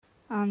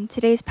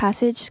Today's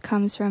passage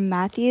comes from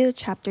Matthew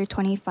chapter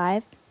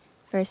 25,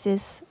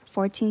 verses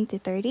 14 to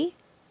 30.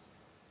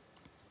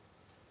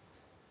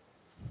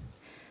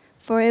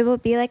 For it will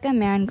be like a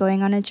man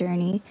going on a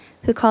journey,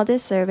 who called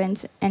his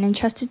servants and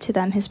entrusted to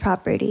them his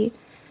property.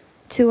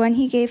 To one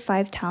he gave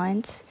 5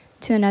 talents,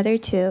 to another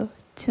 2,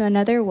 to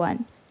another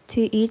 1,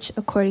 to each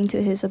according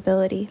to his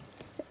ability.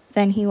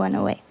 Then he went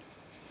away.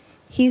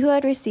 He who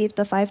had received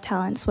the 5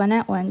 talents went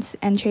at once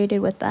and traded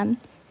with them,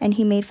 and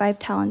he made 5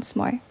 talents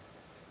more.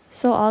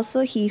 So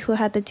also he who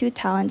had the 2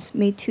 talents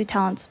made 2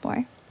 talents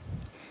more.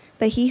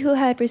 But he who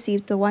had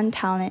received the 1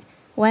 talent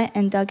went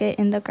and dug it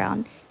in the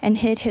ground and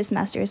hid his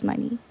master's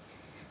money.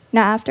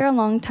 Now after a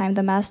long time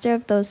the master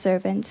of those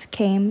servants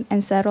came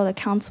and settled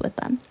accounts with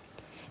them.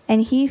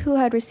 And he who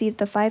had received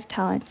the 5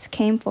 talents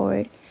came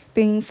forward,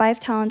 bringing 5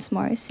 talents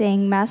more,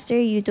 saying, Master,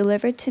 you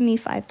delivered to me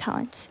 5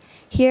 talents.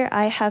 Here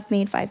I have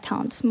made 5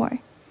 talents more.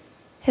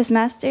 His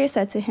master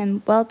said to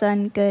him, Well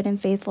done, good and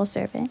faithful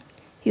servant.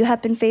 You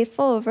have been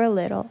faithful over a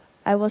little.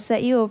 I will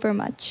set you over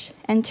much.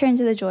 Enter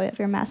into the joy of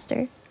your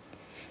master.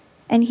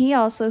 And he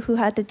also, who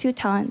had the 2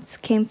 talents,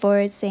 came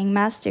forward, saying,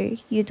 Master,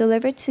 you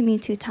delivered to me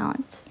 2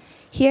 talents.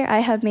 Here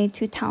I have made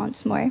 2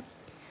 talents more.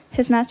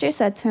 His master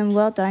said to him,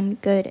 Well done,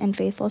 good and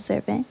faithful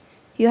servant.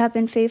 You have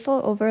been faithful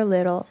over a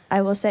little.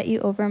 I will set you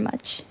over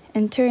much.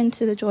 Enter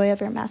into the joy of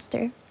your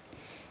master.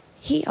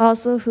 He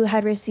also, who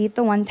had received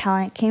the 1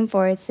 talent, came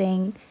forward,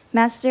 saying,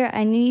 Master,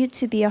 I knew you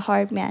to be a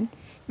hard man,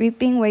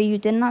 reaping where you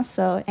did not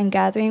sow, and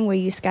gathering where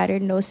you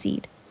scattered no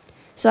seed.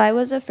 So I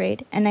was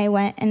afraid, and I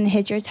went and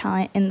hid your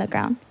talent in the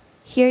ground.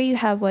 Here you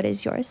have what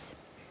is yours.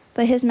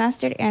 But his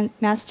master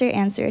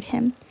answered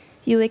him,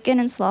 You wicked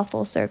and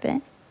slothful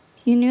servant.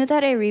 You knew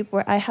that I reap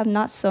where I have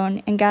not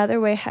sown, and gather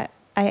where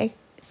I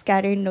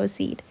scattered no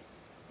seed.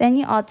 Then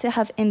you ought to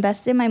have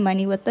invested my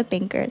money with the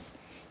bankers,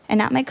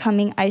 and at my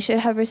coming I should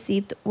have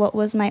received what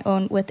was my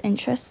own with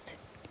interest.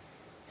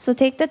 So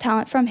take the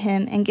talent from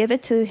him and give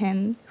it to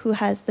him who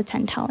has the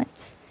 10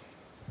 talents.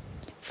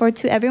 For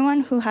to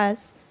everyone who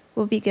has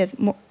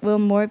will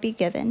more be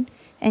given,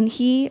 and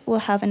he will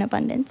have an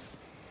abundance.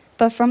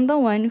 But from the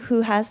one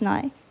who has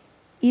not,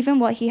 even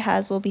what he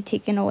has will be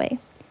taken away.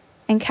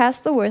 And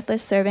cast the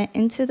worthless servant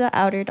into the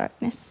outer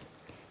darkness.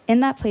 In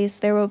that place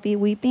there will be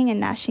weeping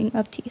and gnashing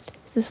of teeth.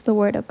 This is the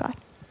word of God.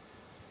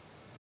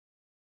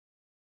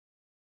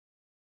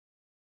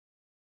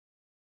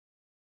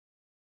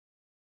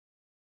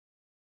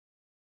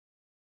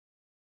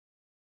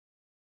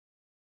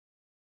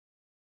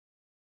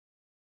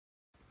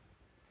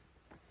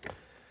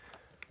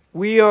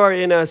 We are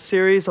in a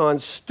series on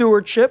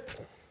stewardship,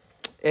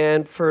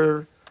 and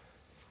for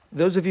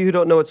those of you who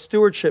don't know what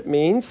stewardship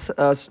means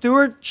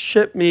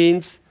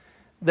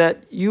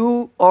that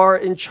you are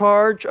in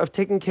charge of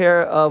taking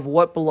care of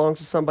what belongs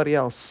to somebody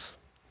else.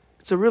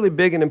 It's a really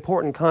big and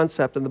important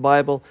concept in the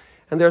Bible,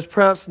 and there's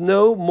perhaps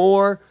no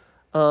more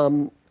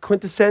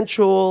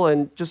quintessential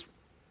and just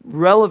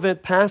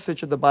relevant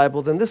passage of the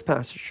Bible than this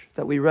passage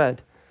that we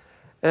read.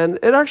 And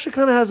it actually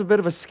kind of has a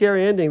bit of a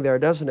scary ending there,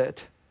 doesn't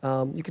it?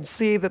 You can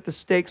see that the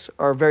stakes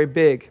are very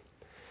big.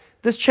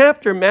 This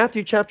chapter,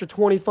 Matthew chapter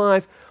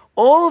 25,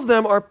 all of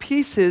them are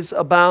pieces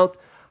about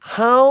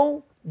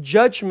how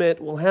judgment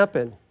will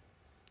happen.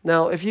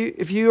 Now, if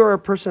you are a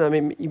person, I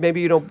mean,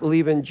 maybe you don't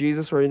believe in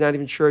Jesus or you're not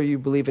even sure you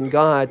believe in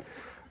God,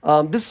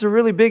 this is a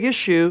really big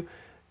issue.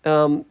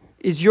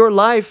 Is your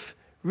life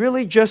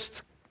really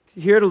just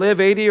here to live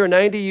 80 or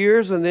 90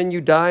 years and then you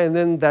die and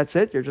then that's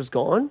it, you're just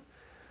gone?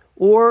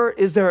 Or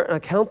is there an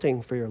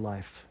accounting for your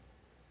life?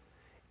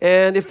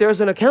 And if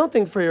there's an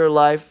accounting for your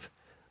life,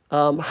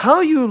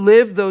 how you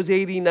live those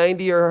 80,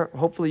 90, or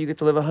hopefully you get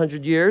to live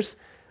 100 years,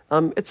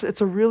 it's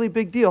a really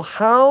big deal.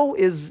 How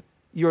is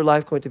your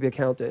life going to be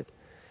accounted?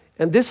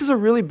 And this is a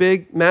really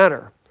big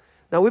matter.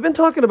 Now, we've been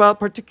talking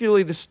about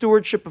particularly the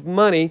stewardship of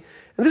money,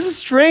 and this is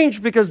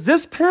strange because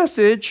this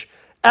passage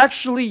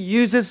actually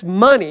uses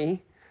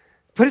money,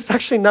 but it's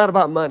actually not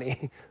about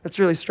money. That's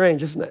really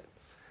strange, isn't it?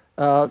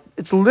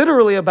 It's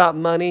literally about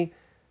money,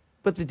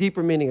 but the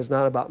deeper meaning is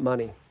not about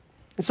money.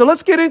 And so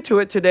let's get into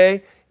it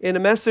today in a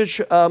message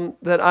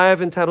that I have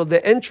entitled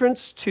The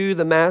Entrance to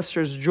the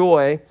Master's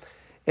Joy,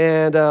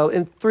 and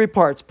in 3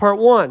 parts. Part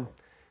 1,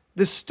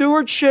 the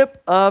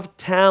stewardship of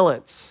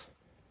talents.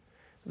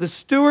 The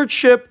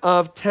stewardship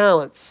of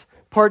talents.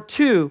 Part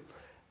 2,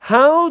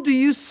 how do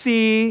you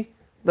see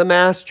the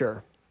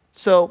Master?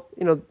 So,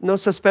 no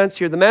suspense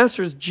here. The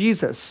Master is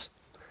Jesus.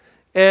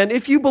 And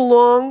if you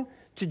belong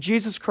to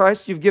Jesus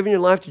Christ, you've given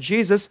your life to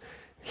Jesus,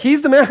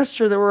 He's the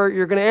Master that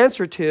you're going to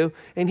answer to,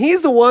 and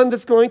He's the one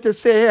that's going to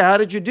say, hey, how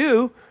did you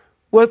do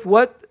with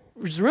what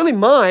is really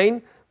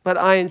mine, but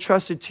I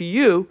entrusted to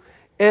you?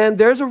 And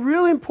there's a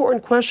really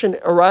important question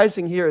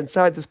arising here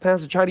inside this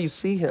passage. How do you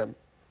see Him?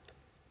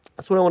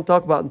 That's what I want to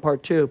talk about in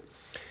part 2.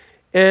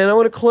 And I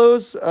want to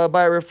close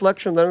by a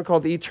reflection that I'm going to call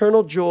the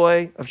eternal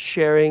joy of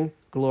sharing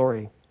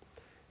glory.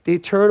 The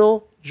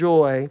eternal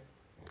joy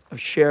of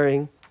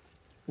sharing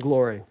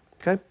glory.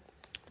 Okay?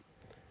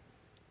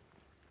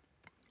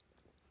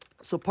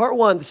 So part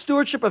 1, the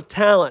stewardship of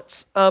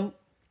talents.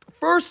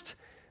 First,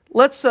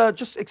 let's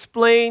just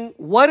explain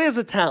what is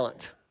a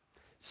talent.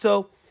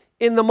 So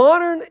in the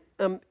modern,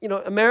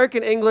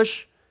 American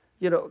English,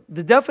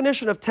 the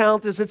definition of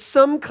talent is it's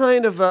some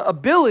kind of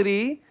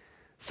ability,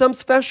 some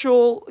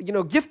special,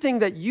 gifting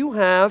that you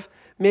have.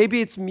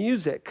 Maybe it's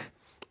music,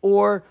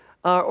 or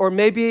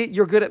maybe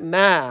you're good at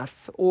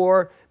math,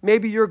 or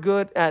maybe you're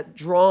good at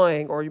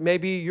drawing, or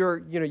maybe you're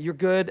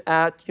good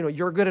at,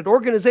 you're good at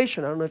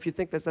organization. I don't know if you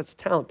think that's a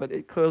talent, but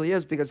it clearly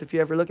is, because if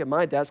you ever look at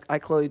my desk, I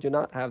clearly do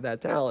not have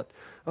that talent,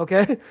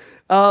 okay?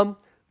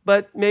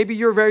 But maybe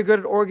you're very good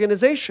at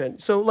organization.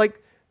 So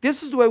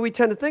this is the way we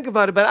tend to think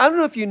about it. But I don't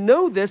know if you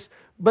know this,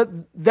 but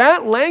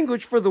that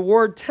language for the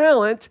word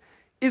talent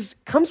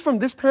comes from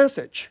this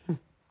passage.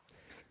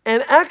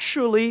 And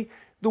actually,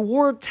 the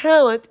word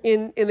talent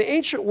in the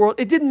ancient world,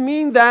 it didn't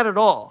mean that at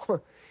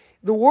all.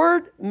 The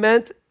word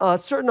meant a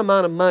certain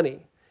amount of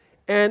money.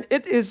 And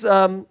it is,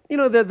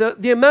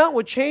 the amount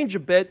would change a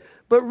bit,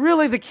 but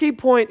really the key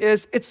point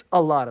is it's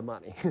a lot of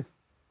money.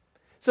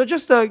 So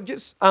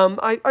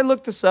I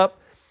looked this up.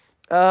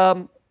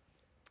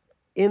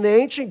 In the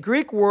ancient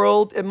Greek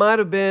world, it might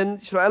have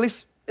been, at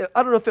least,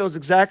 I don't know if it was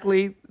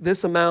exactly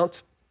this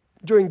amount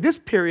during this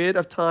period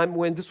of time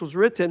when this was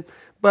written,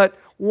 but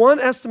one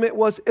estimate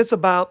was it's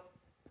about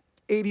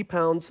 80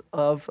 pounds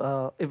of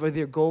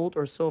either gold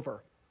or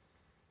silver.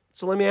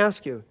 So let me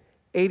ask you,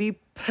 80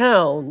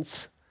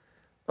 pounds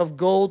of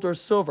gold or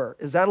silver,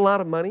 is that a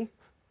lot of money?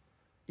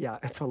 Yeah,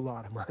 it's a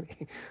lot of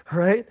money,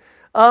 right?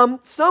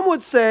 Some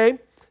would say,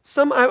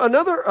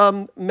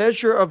 another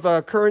measure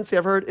of currency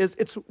I've heard is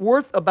it's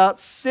worth about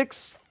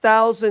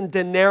 6,000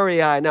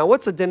 denarii. Now,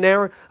 what's a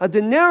denarius? A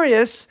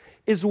denarius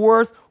is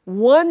worth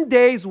 1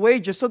 day's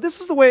wages. So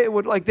this is the way it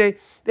would, they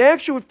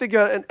actually would figure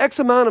out an X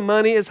amount of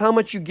money is how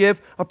much you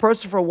give a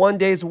person for 1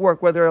 day's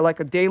work, whether like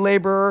a day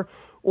laborer,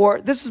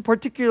 or this is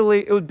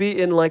particularly, it would be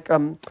in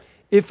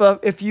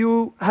if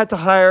you had to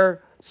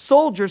hire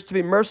soldiers to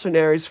be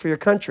mercenaries for your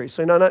country.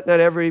 So not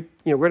every,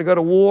 we're going to go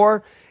to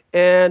war,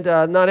 and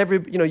not every,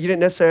 you didn't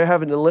necessarily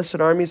have an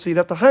enlisted army, so you'd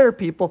have to hire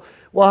people.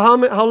 Well,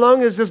 how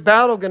long is this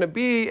battle going to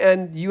be?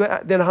 And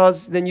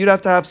then you'd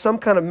have to have some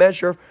kind of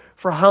measure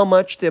for how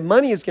much the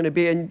money is going to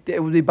be, and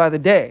it would be by the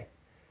day.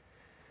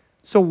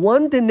 So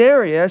 1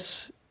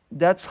 denarius,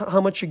 that's how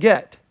much you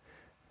get.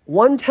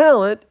 1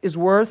 talent is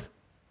worth,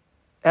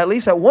 at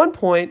least at one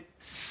point,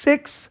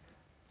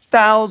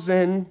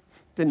 6,000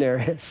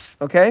 denarius,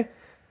 okay?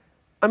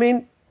 I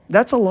mean,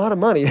 that's a lot of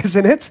money,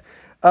 isn't it?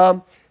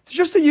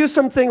 Just to use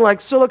something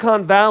like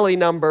Silicon Valley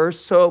numbers,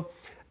 so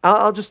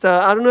I'll just,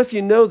 I don't know if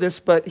you know this,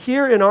 but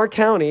here in our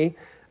county,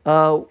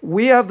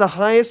 we have the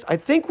highest,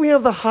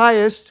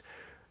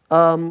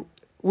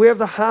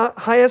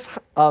 highest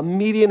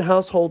median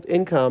household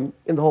income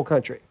in the whole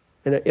country,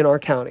 in our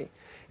county.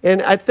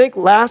 And I think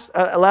last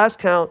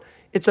count,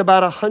 it's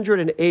about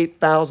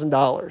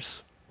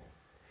 $108,000.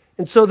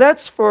 And so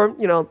that's for,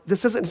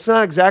 it's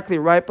not exactly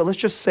right, but let's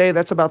just say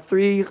that's about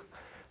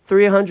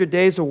 300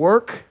 days of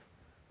work,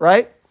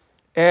 right?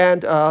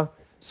 And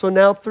so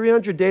now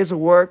 300 days of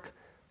work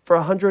for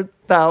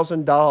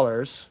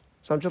 $100,000.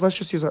 So let's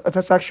just use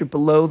that's actually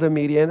below the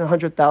median,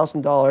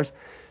 $100,000.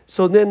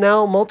 So then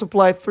now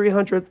multiply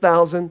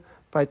 300,000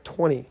 by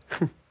 20.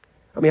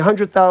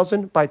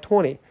 100,000 by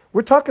 20.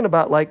 We're talking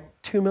about like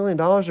 $2 million,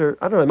 or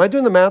I don't know, am I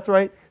doing the math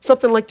right?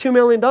 Something like $2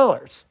 million.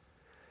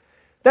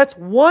 That's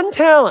 1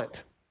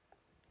 talent.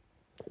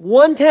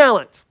 1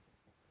 talent.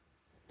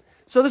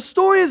 So the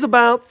story is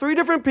about 3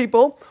 different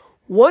people.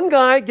 One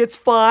guy gets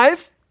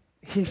 5.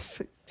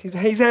 He's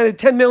handed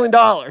 $10 million,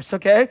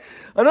 okay?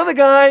 Another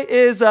guy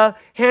is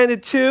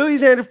handed 2.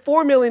 He's handed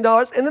 $4 million.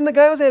 And then the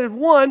guy who's handed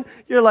 1,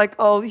 you're like,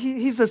 oh,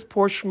 he's this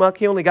poor schmuck.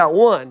 He only got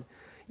 1.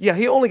 Yeah,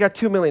 he only got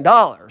 $2 million.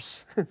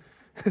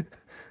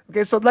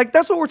 Okay, so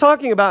that's what we're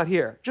talking about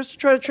here. Just to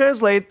try to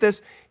translate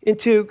this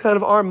into kind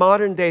of our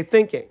modern day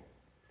thinking.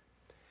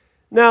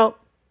 Now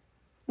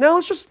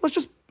let's just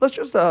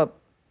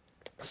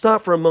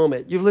stop for a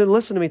moment. You've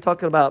listened to me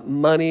talking about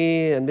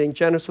money and being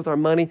generous with our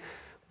money,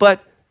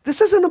 but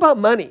this isn't about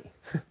money.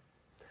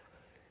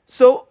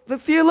 So the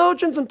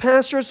theologians and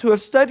pastors who have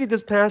studied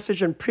this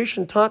passage and preached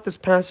and taught this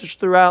passage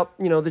throughout,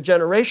 the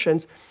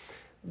generations,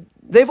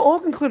 they've all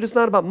concluded it's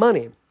not about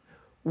money.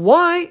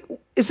 Why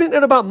isn't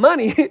it about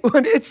money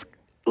when it's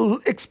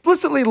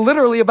explicitly,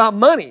 literally about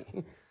money,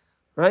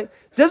 right?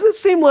 Doesn't it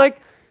seem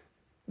like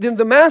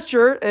the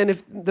master, and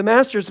if the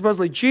master is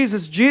supposedly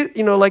Jesus,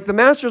 the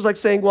master is like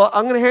saying, well,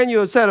 I'm going to hand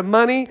you a set of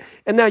money,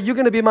 and now you're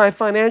going to be my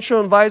financial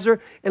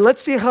advisor, and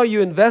let's see how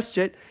you invest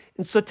it.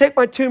 And so take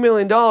my $2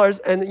 million,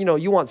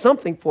 and, you want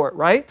something for it,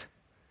 right?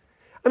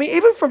 I mean,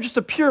 even from just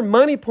a pure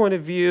money point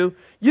of view,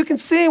 you can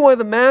see why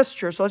the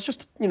master, so let's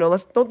just,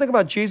 let's don't think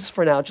about Jesus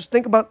for now. Just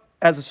think about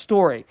as a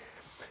story.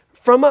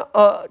 From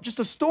just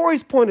a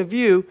story's point of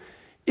view,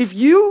 if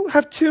you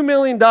have $2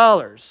 million,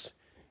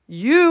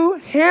 you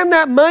hand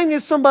that money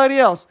to somebody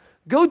else.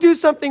 Go do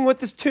something with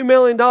this $2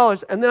 million,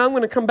 and then I'm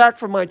going to come back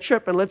from my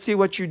trip, and let's see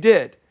what you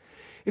did.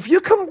 If you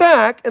come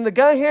back and the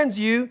guy hands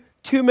you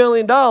 $2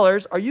 million,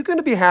 are you going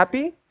to be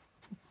happy?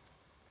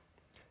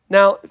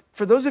 Now,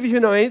 for those of you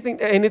who know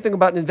anything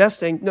about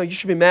investing, no, you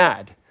should be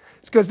mad.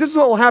 It's because this is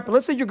what will happen.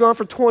 Let's say you're gone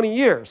for 20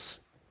 years.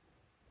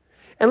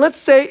 And let's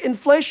say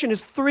inflation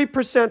is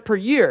 3% per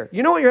year.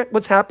 You know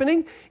what's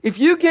happening? If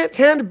you get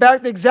handed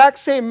back the exact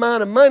same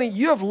amount of money,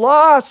 you have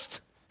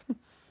lost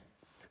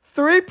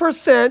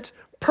 3%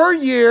 per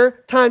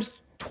year times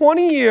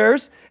 20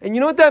 years. And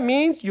you know what that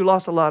means? You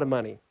lost a lot of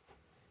money.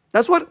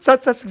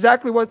 That's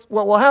exactly what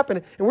will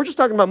happen. And we're just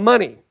talking about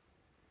money.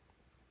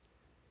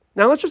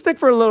 Now let's just think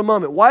for a little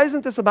moment. Why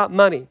isn't this about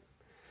money?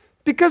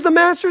 Because the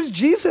master is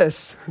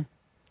Jesus.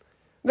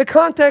 The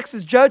context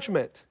is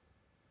judgment.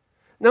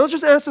 Now let's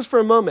just ask this for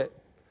a moment.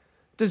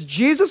 Does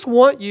Jesus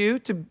want you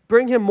to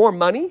bring him more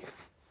money?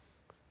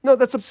 No,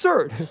 that's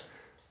absurd.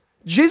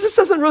 Jesus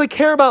doesn't really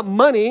care about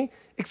money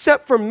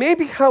except for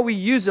maybe how we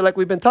use it, like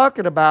we've been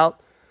talking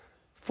about,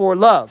 for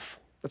love.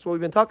 That's what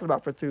we've been talking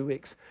about for 3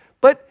 weeks.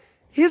 But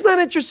he's not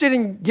interested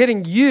in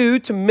getting you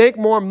to make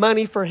more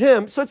money for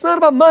him, so it's not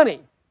about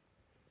money.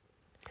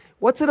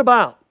 What's it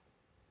about?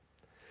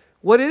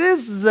 What it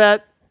is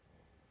that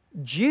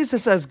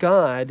Jesus as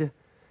God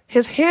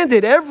has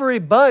handed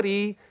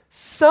everybody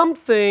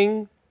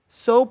something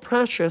so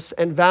precious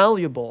and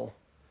valuable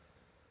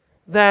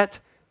that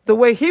the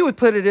way he would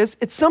put it is,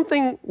 it's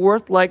something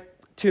worth like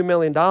 $2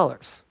 million.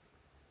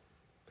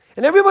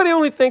 And everybody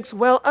only thinks,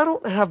 well, I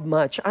don't have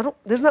much.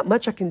 There's not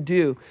much I can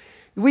do.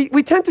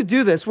 We tend to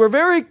do this. We're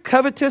very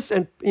covetous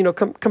and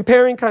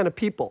comparing kind of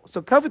people.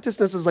 So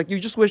covetousness is like you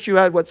just wish you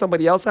had what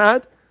somebody else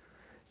had.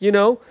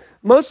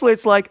 Mostly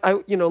it's like,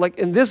 like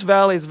in this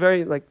valley, it's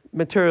very like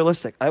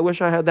materialistic. I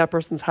wish I had that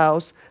person's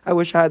house. I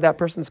wish I had that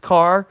person's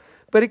car.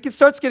 But it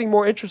starts getting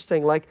more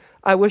interesting. Like,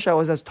 I wish I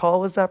was as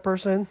tall as that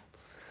person.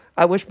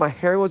 I wish my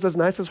hair was as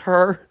nice as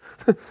her.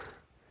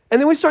 And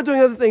then we start doing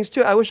other things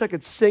too. I wish I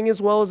could sing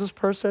as well as this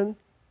person.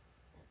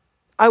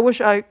 I wish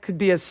I could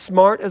be as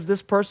smart as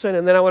this person,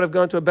 and then I would have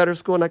gone to a better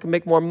school and I could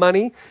make more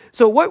money.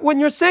 So when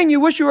you're saying you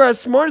wish you were as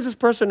smart as this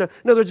person, in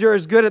other words, you're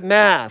as good at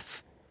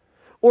math,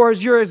 or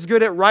you're as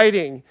good at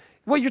writing,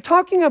 what you're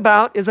talking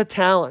about is a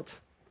talent,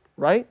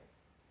 right?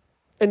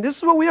 And this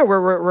is what we are.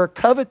 We're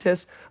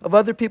covetous of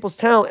other people's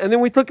talent. And then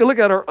we take a look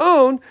at our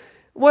own.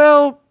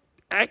 Well,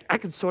 I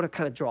can sort of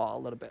kind of draw a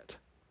little bit,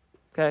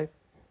 okay?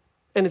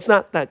 And it's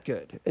not that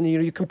good. And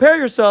you compare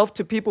yourself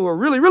to people who are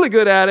really, really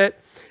good at it.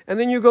 And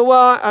then you go,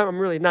 well, I'm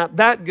really not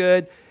that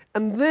good.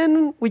 And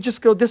then we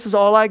just go, this is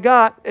all I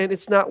got, and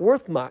it's not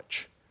worth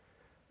much.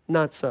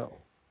 Not so.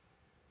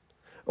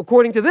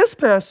 According to this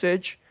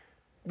passage,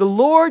 the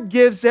Lord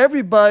gives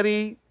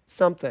everybody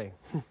something.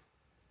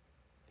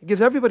 He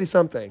gives everybody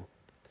something.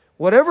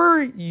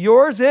 Whatever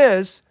yours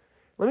is,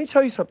 let me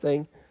tell you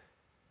something,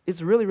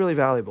 it's really, really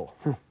valuable.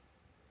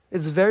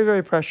 It's very,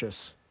 very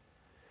precious.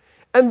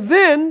 And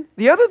then,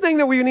 the other thing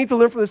that we need to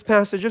learn from this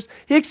passage is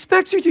he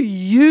expects you to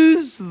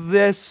use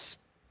this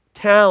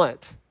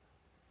talent.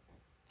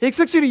 He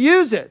expects you to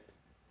use it.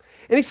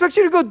 And he expects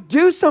you to go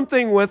do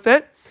something with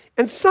it.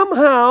 And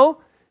somehow,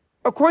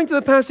 according to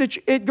the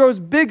passage, it grows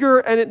bigger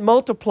and it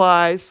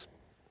multiplies.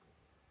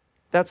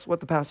 That's what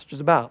the passage is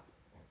about.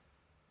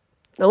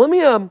 Now let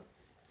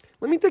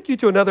me take you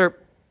to another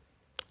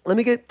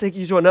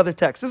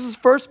text. This is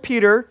 1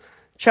 Peter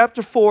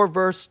chapter 4,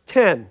 verse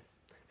 10.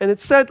 And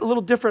it's said a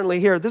little differently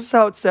here. This is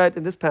how it's said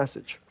in this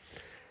passage.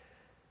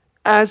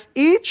 As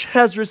each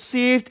has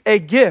received a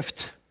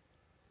gift.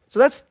 So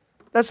that's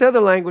the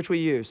other language we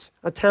use.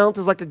 A talent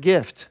is like a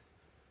gift.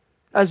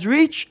 As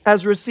each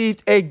has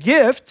received a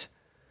gift,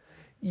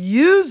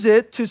 use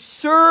it to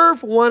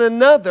serve one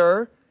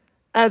another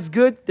as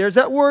good, there's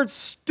that word,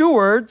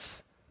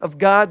 stewards of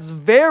God's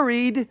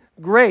varied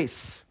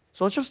grace.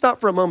 So let's just stop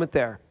for a moment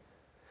there.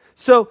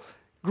 So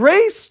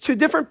grace to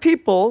different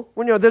people,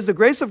 there's the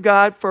grace of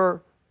God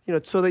for,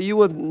 so that you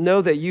would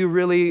know that you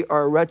really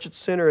are a wretched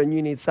sinner and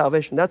you need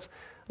salvation. That's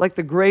like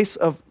the grace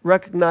of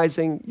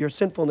recognizing your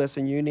sinfulness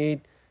and you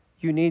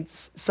need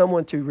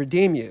someone to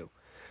redeem you.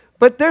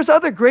 But there's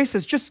other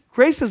graces. Just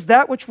grace is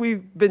that which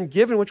we've been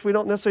given, which we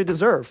don't necessarily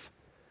deserve.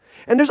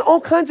 And there's all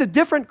kinds of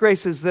different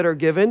graces that are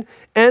given,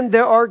 and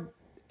there are,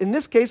 in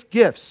this case,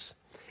 gifts.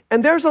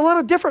 And there's a lot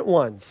of different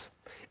ones.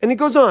 And it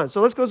goes on.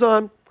 So let's go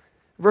on.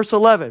 Verse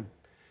 11.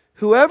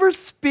 Whoever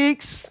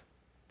speaks,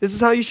 this is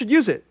how you should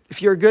use it.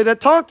 If you're good at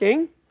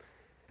talking,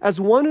 as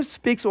one who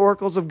speaks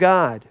oracles of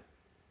God.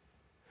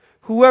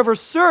 Whoever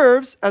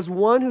serves, as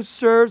one who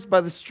serves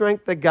by the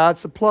strength that God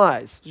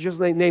supplies. So just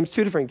names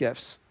two different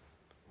gifts.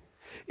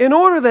 In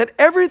order that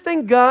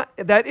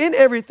in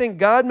everything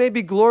God may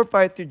be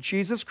glorified through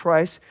Jesus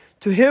Christ,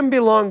 to him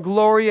belong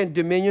glory and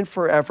dominion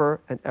forever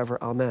and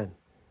ever. Amen.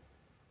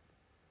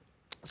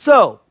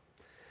 So,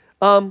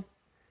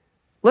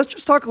 let's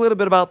just talk a little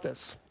bit about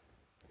this.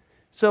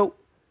 So,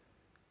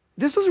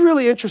 this is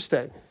really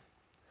interesting.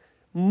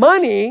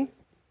 Money,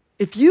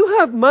 if you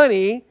have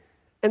money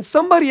and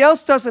somebody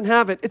else doesn't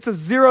have it, it's a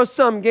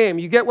zero-sum game.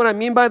 You get what I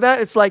mean by that?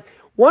 It's like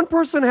one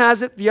person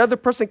has it, the other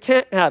person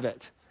can't have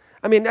it.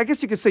 I mean, I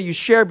guess you could say you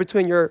share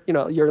between your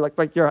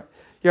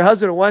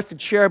husband and wife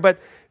could share, but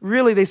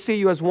really they see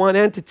you as one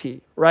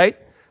entity, right?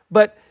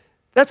 But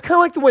That's kind of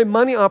like the way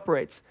money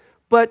operates.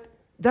 But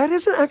that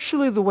isn't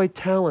actually the way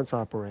talents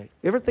operate.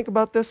 You ever think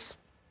about this?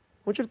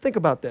 I want you to think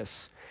about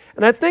this.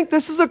 And I think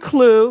this is a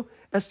clue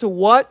as to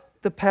what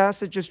the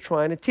passage is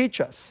trying to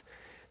teach us.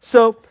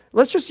 So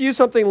let's just use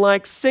something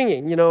like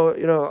singing. You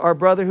know, our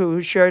brother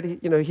who shared, he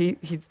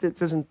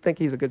doesn't think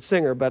he's a good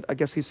singer, but I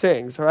guess he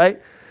sings, all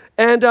right?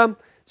 And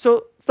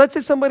so let's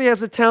say somebody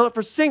has a talent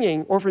for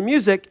singing or for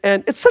music,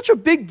 and it's such a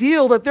big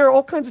deal that there are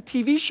all kinds of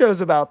TV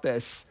shows about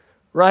this,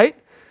 right?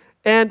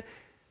 And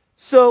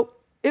so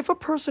if a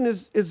person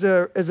is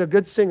a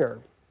good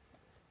singer,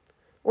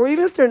 or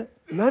even if they're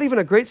not even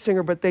a great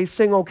singer, but they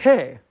sing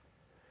okay,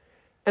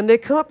 and they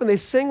come up and they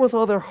sing with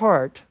all their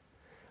heart,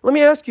 let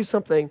me ask you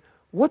something.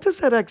 What does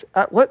that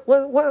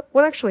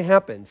what actually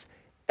happens?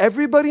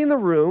 Everybody in the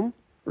room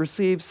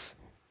receives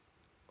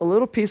a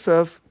little piece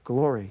of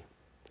glory.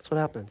 That's what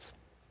happens.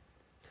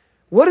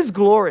 What is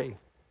glory?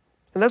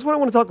 And that's what I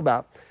want to talk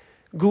about.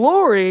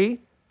 Glory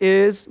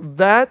is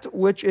that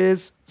which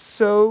is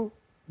so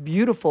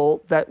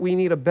beautiful that we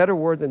need a better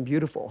word than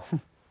beautiful.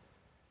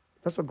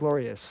 That's what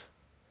glory is.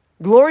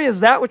 Glory is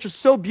that which is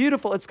so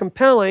beautiful, it's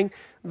compelling,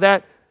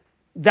 that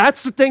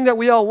that's the thing that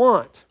we all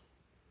want.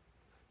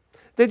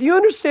 That you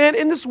understand,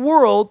 in this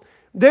world,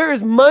 there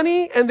is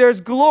money and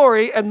there's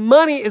glory, and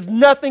money is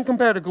nothing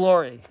compared to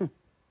glory.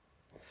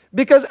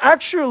 Because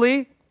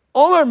actually,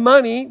 all our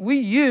money we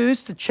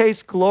use to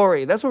chase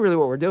glory. That's what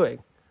we're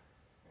doing.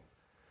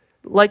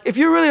 Like, if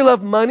you really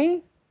love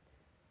money,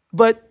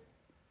 but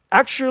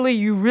actually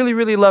you really,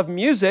 really love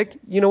music,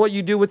 you know what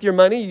you do with your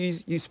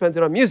money? You spend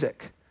it on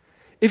music.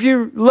 If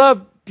you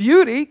love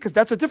beauty, because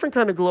that's a different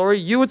kind of glory,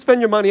 you would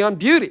spend your money on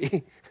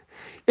beauty.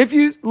 If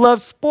you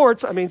love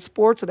sports,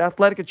 sports and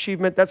athletic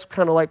achievement, that's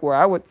kind of like where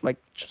I would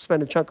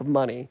spend a chunk of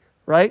money,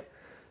 right?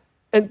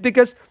 And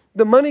because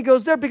the money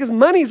goes there, because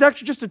money is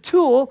actually just a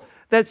tool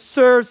that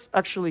serves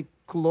actually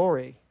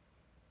glory.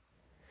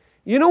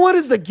 You know what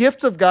is the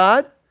gift of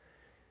God?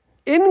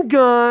 In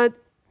God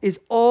is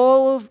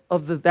all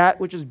of that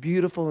which is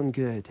beautiful and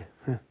good.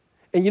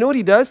 And you know what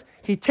he does?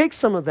 He takes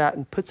some of that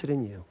and puts it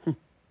in you.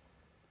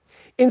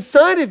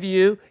 Inside of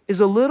you is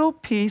a little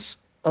piece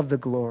of the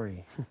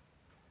glory.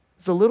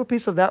 It's a little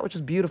piece of that which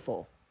is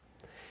beautiful.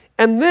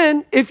 And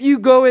then if you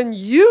go and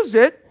use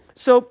it,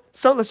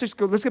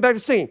 let's get back to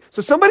singing.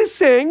 So somebody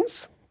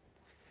sings,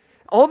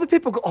 all the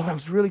people go, oh, that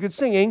was really good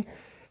singing.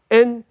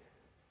 And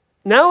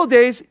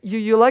nowadays,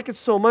 you like it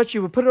so much,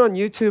 you would put it on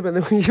YouTube and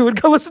then you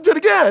would go listen to it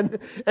again.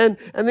 And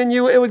then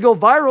it would go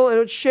viral and it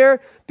would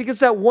share, because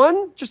that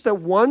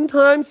one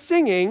time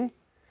singing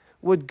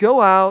would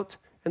go out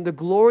and the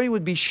glory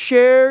would be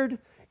shared,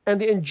 and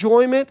the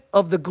enjoyment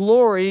of the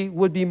glory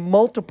would be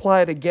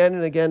multiplied again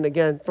and again and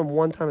again from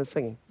one time of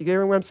singing. You get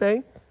what I'm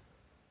saying?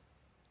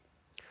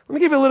 Let me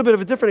give you a little bit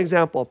of a different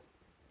example.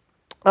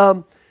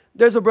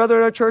 There's a brother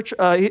in our church.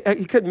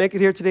 He couldn't make it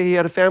here today. He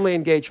had a family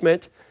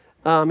engagement.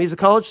 He's a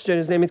college student.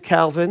 His name is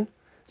Calvin.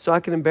 So I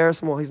can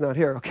embarrass him while he's not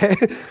here, okay?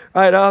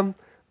 All right.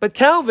 But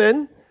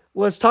Calvin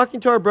was talking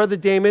to our brother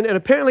Damon, and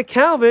apparently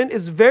Calvin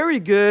is very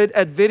good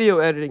at video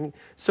editing.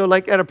 So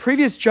like at a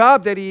previous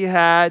job that he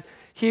had,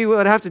 he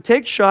would have to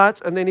take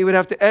shots, and then he would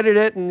have to edit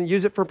it and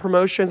use it for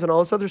promotions and all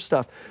this other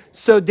stuff.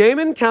 So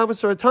Damon and Calvin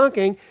started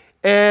talking,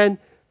 and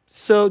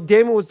so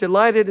Damon was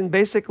delighted and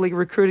basically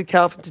recruited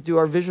Calvin to do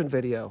our vision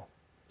video.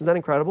 Isn't that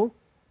incredible?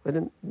 I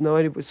didn't know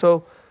anybody.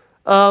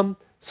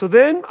 So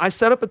then I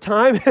set up a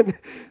time, and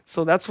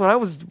so that's what I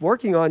was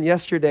working on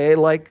yesterday.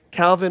 Like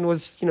Calvin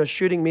was,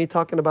 shooting me,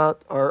 talking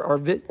about our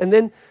and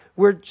then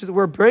we're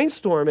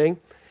brainstorming,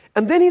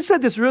 and then he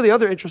said this really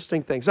other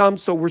interesting thing.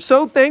 So we're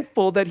so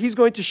thankful that he's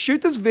going to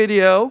shoot this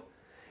video,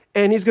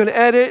 and he's going to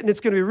edit, and it's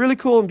going to be really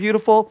cool and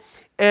beautiful,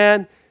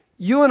 and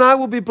you and I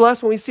will be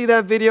blessed when we see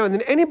that video, and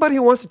then anybody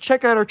who wants to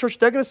check out our church,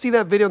 they're going to see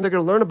that video, and they're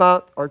going to learn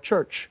about our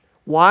church.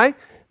 Why?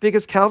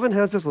 Because Calvin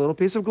has this little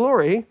piece of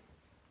glory,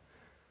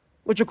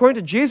 which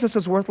according to Jesus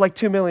is worth like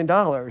 $2 million.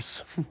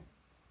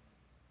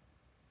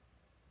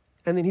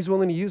 And then he's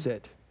willing to use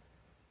it.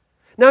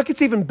 Now it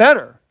gets even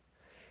better.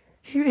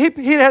 He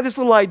had this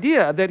little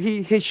idea that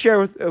he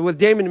shared with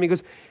Damon, and he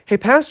goes, hey,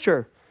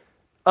 Pastor,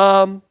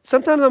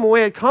 sometimes I'm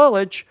away at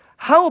college.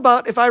 How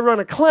about if I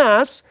run a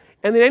class,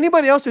 and then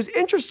anybody else who's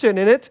interested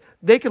in it,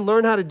 they can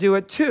learn how to do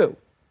it too.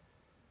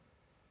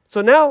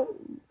 So now,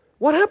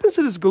 what happens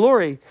to this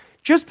glory?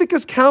 Just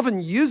because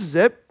Calvin uses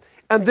it,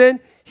 and then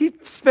he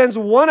spends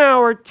 1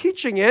 hour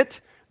teaching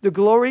it, the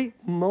glory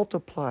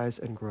multiplies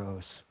and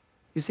grows.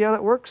 You see how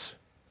that works?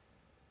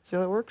 See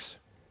how that works?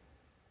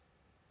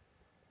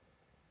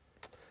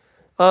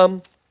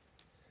 Let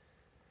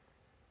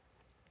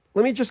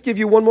me just give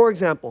you one more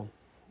example.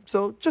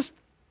 So just,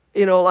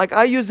 like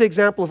I use the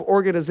example of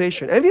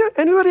organization.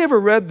 Anybody ever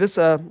read this?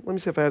 Let me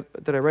see if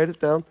did I write it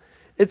down?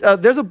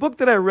 There's a book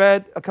that I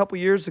read a couple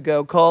years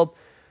ago called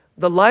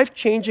The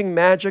Life-Changing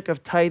Magic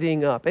of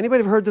Tidying Up. Anybody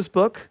ever heard this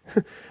book?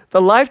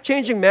 The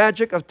Life-Changing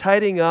Magic of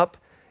Tidying Up.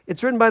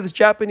 It's written by this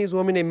Japanese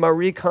woman named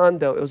Marie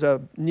Kondo. It was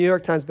a New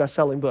York Times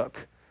best-selling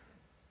book.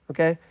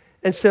 Okay?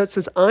 And so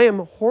since I am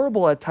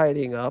horrible at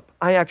tidying up,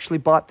 I actually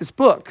bought this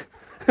book.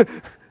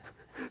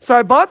 So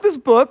I bought this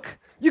book.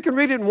 You can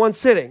read it in one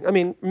sitting. I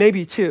mean,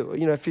 maybe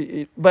two,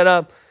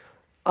 but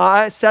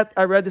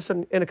I read this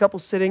in a couple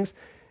sittings.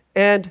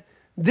 And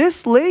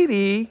this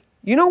lady,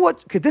 you know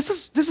what? Okay,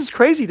 this is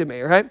crazy to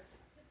me, right?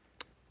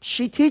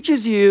 She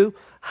teaches you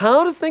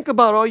how to think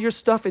about all your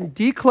stuff and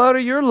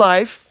declutter your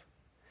life.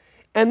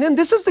 And then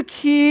this is the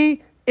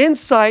key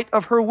insight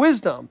of her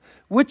wisdom,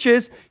 which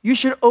is you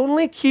should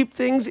only keep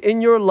things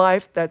in your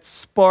life that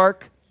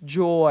spark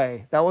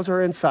joy. That was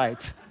her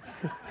insight.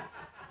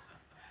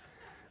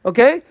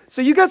 Okay?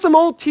 So you got some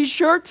old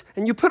t-shirt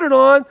and you put it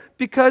on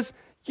because,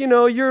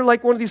 you're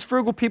like one of these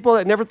frugal people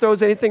that never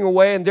throws anything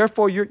away, and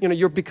therefore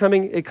you're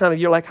becoming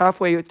you're like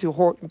halfway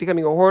to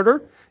becoming a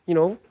hoarder,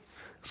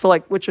 So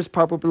which is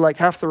probably like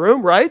half the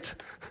room, right?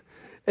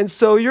 And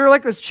so you're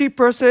like this cheap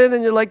person,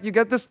 and you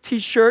got this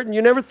t-shirt and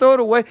you never throw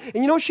it away.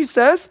 And you know what she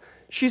says?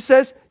 She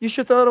says you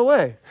should throw it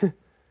away.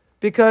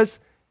 Because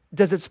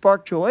does it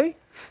spark joy?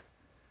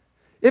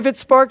 If it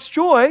sparks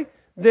joy,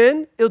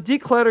 then it'll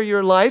declutter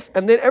your life,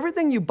 and then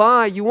everything you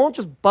buy, you won't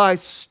just buy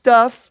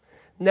stuff.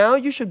 Now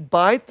you should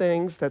buy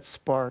things that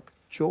spark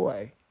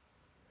joy.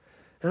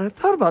 And I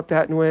thought about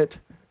that and went,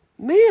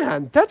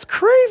 man, that's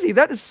crazy.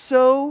 That is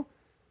so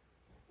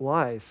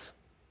wise.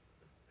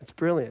 It's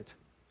brilliant.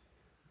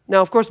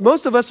 Now, of course,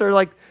 most of us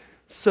are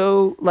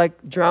so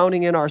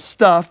drowning in our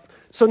stuff.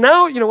 So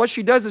now, what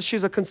she does is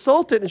she's a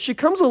consultant, and she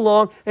comes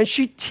along and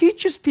she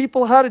teaches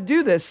people how to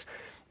do this.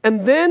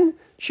 And then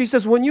she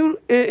says, when you,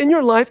 in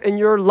your life, and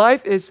your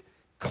life is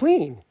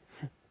clean,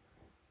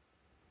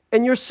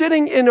 and you're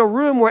sitting in a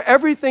room where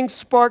everything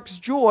sparks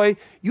joy,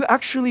 you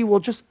actually will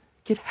just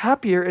get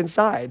happier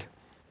inside.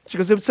 She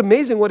goes, it's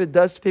amazing what it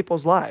does to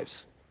people's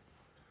lives.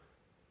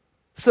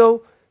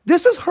 So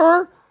this is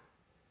her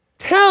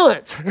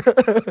talent.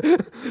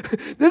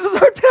 This is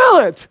her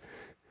talent.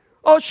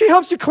 Oh, she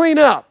helps you clean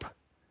up.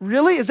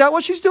 Really? Is that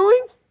what she's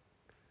doing?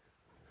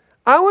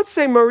 I would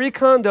say Marie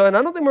Kondo, and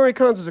I don't think Marie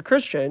Kondo is a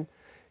Christian.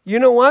 You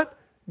know what?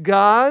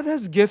 God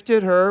has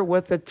gifted her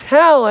with the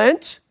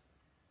talent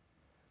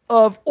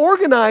of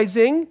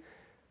organizing,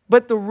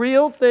 but the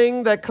real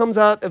thing that comes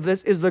out of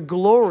this is the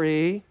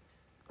glory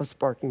of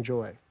sparking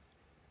joy.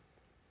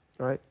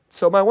 All right?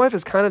 So my wife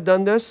has kind of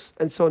done this,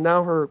 and so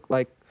now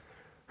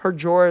her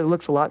joy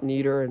looks a lot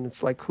neater, and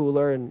it's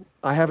cooler, and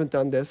I haven't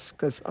done this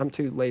because I'm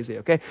too lazy,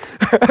 okay?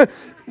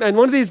 And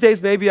one of these days,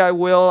 maybe I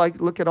will. I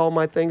look at all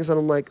my things, and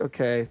I'm like,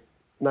 okay,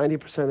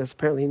 90% of this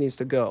apparently needs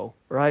to go,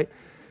 right?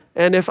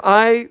 And if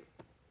my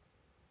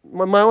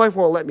wife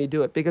won't let me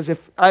do it, because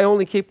if I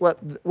only keep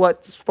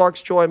what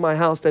sparks joy in my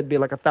house, that'd be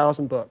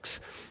 1,000 books.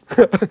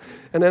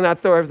 And then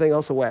I'd throw everything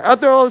else away. I'd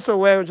throw all this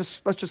away and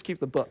let's just keep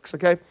the books,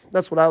 okay?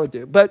 That's what I would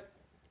do. But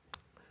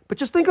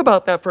just think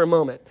about that for a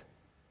moment.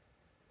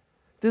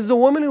 This is a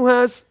woman who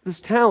has this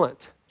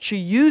talent. She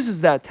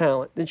uses that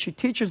talent, and she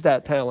teaches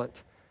that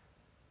talent.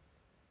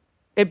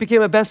 It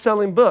became a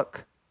best-selling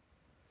book.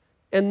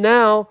 And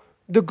now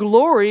the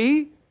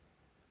glory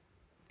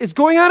is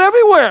going out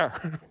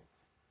everywhere.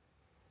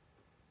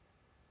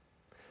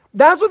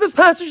 That's what this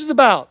passage is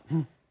about.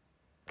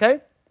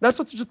 Okay? That's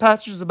what this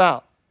passage is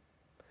about.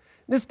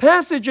 This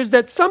passage is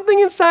that something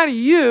inside of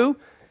you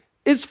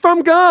is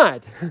from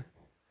God.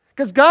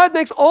 Because God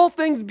makes all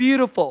things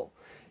beautiful.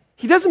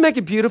 He doesn't make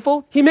it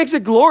beautiful. He makes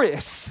it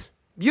glorious.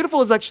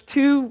 Beautiful is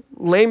too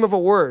lame of a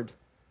word.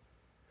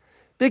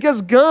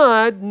 Because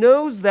God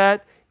knows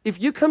that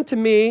if you come to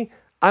me,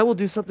 I will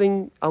do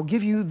something, I'll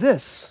give you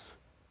this.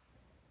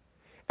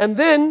 And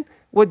then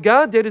what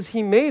God did is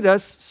he made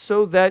us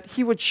so that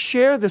he would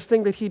share this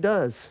thing that he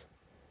does.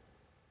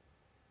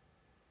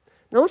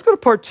 Now let's go to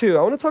part 2.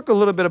 I want to talk a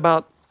little bit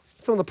about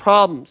some of the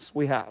problems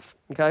we have,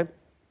 okay?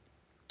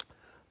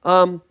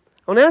 I want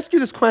to ask you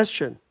this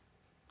question.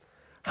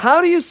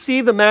 How do you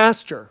see the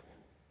master?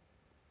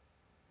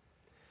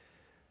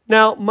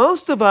 Now,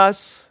 most of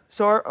us,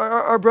 so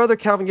our brother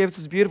Calvin gave us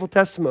this beautiful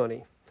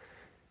testimony.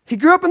 He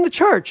grew up in the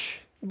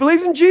church. He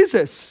believes in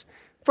Jesus.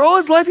 For all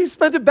his life, he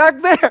spent it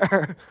back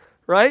there,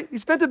 right? He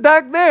spent it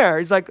back there.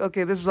 He's like,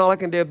 okay, this is all I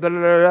can do. Blah, blah,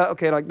 blah, blah.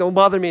 Okay, don't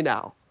bother me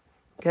now,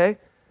 okay?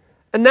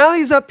 And now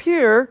he's up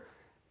here,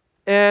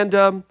 and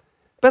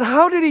but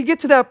how did he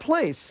get to that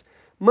place?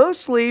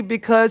 Mostly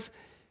because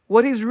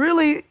what he's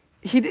really,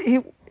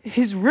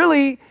 he's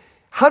really,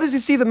 how does he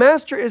see the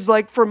master is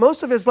for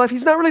most of his life,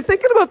 he's not really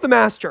thinking about the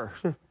master.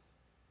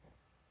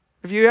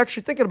 If you're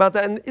actually thinking about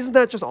that, and isn't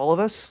that just all of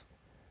us?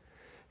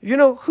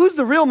 Who's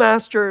the real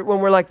master when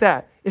we're like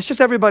that? It's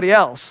just everybody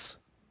else.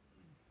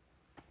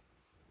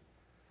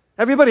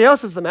 Everybody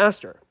else is the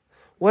master.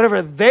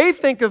 Whatever they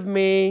think of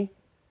me,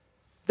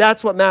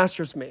 that's what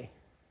masters me.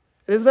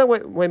 And isn't that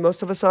the way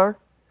most of us are?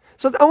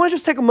 So I want to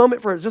just take a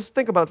moment just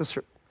think about this.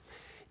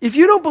 If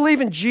you don't believe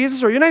in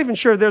Jesus, or you're not even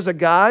sure there's a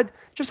God,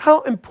 just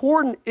how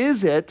important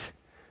is it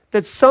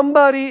that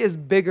somebody is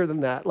bigger than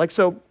that?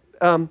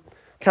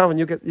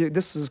 Calvin,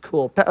 this is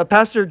cool.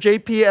 Pastor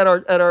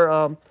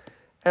JP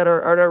at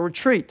our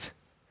retreat,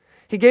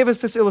 he gave us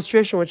this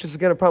illustration, which is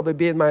going to probably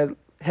be in my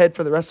head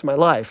for the rest of my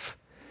life.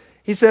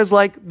 He says,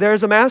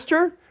 there's a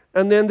master,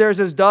 and then there's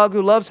his dog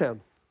who loves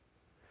him.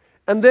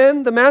 And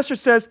then the master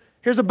says,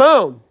 here's a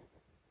bone.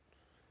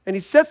 And he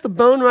sets the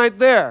bone right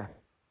there.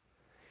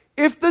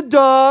 If the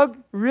dog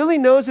really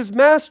knows his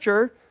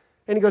master,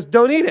 and he goes,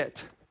 don't eat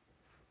it.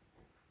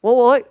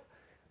 Well,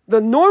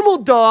 the normal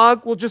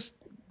dog will just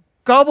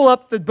gobble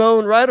up the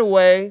bone right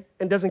away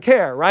and doesn't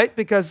care, right?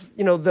 Because,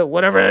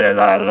 whatever it is,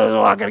 I'm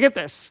going to get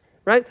this,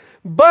 right?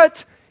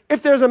 But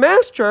if there's a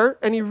master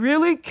and he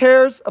really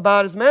cares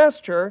about his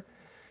master,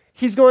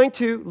 he's going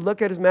to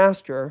look at his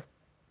master,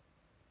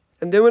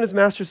 and then when his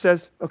master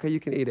says, okay,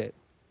 you can eat it,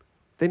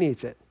 then he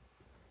eats it,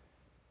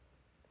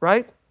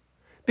 right?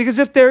 Because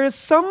if there is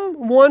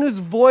someone whose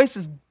voice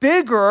is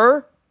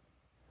bigger,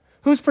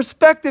 whose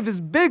perspective is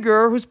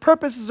bigger, whose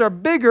purposes are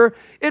bigger,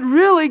 it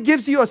really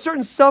gives you a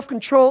certain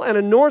self-control and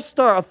a North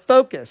Star, a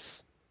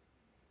focus.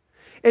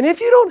 And if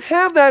you don't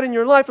have that in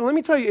your life, and let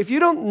me tell you, if you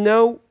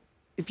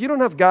don't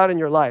have God in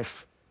your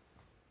life,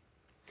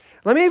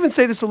 let me even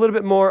say this a little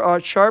bit more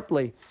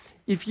sharply.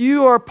 If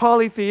you are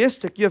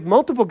polytheistic, you have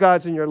multiple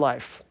gods in your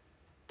life.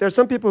 There are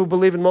some people who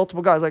believe in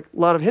multiple gods, like a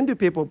lot of Hindu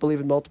people who believe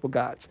in multiple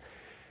gods.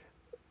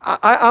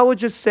 I would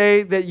just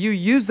say that you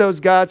use those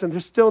gods and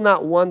there's still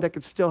not one that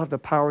could still have the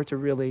power to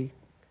really,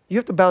 you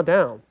have to bow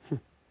down.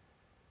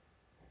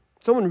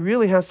 Someone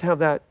really has to have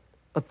that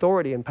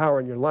authority and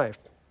power in your life.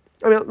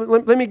 I mean,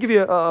 let me give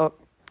you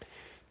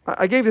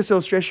I gave this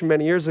illustration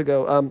many years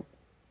ago.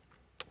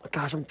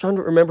 Gosh, I'm trying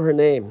to remember her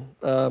name.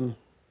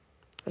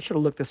 I should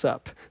have looked this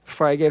up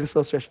before I gave this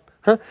illustration.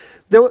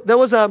 There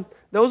was a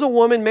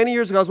woman many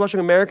years ago. I was watching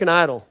American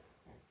Idol,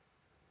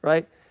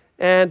 right?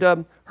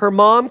 And her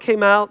mom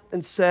came out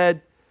and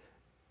said,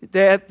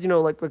 "Dad,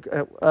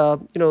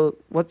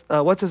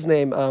 what's his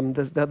name?"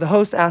 The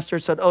host asked her,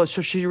 said, "Oh,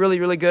 so she's really,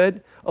 really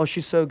good? Oh,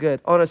 she's so good.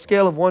 On a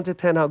scale of 1 to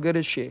 10, how good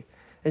is she?"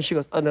 And she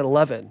goes, "An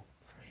 11."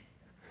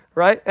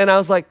 Right? And I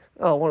was like,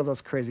 oh, one of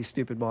those crazy,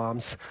 stupid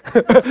moms.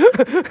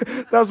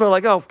 That was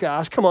like, oh,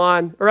 gosh, come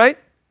on, right?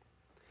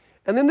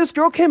 And then this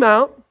girl came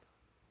out.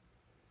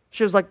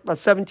 She was like about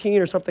 17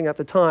 or something at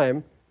the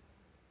time.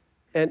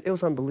 And it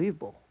was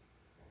unbelievable.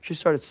 She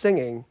started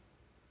singing.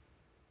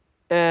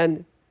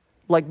 And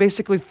like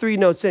basically 3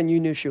 notes in,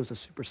 you knew she was a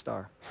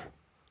superstar.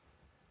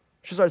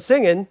 She started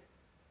singing.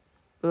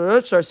 And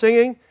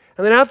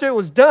then after it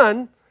was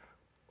done,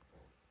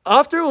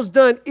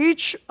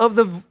 each of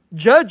the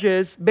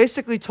judges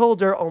basically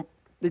told her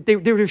that they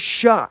were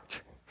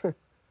shocked.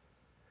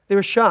 They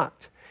were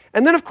shocked.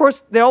 And then, of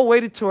course, they all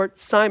waited toward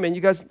Simon.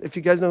 If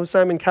you guys know who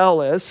Simon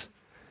Cowell is,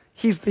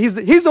 he's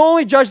the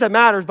only judge that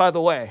matters, by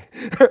the way.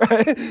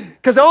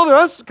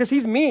 Because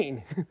he's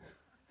mean.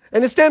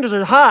 And his standards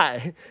are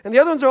high. And the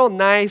other ones are all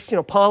nice.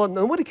 Paula,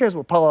 nobody cares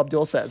what Paula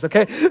Abdul says,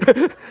 okay?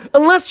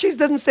 Unless she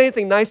doesn't say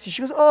anything nice to you.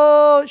 She goes,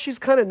 oh, she's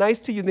kind of nice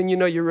to you, then you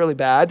know you're really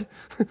bad.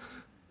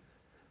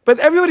 But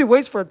everybody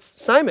waits for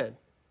Simon.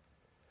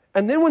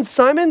 And then when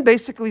Simon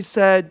basically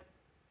said,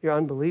 you're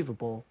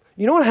unbelievable,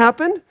 you know what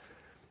happened?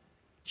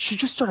 She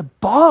just started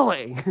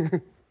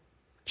bawling.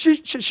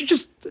 She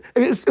just,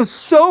 it was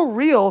so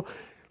real.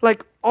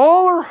 Like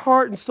all her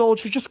heart and soul,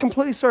 she just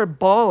completely started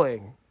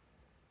bawling.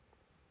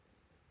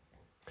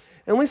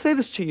 And let me say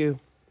this to you.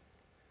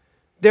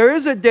 There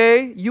is a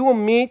day you will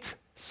meet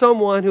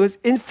someone whose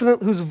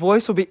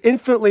voice will be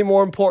infinitely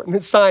more important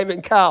than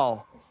Simon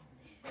Cowell.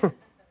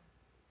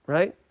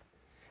 Right?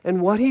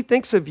 And what he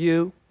thinks of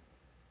you,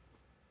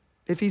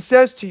 if he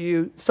says to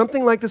you,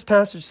 something like this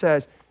passage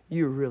says,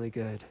 you're really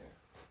good,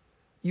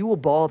 you will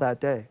bawl that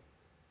day.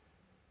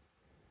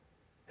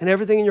 And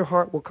everything in your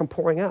heart will come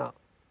pouring out.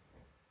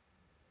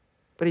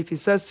 But if he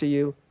says to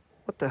you,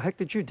 what the heck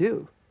did you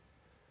do?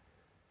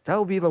 That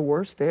will be the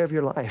worst day of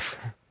your life.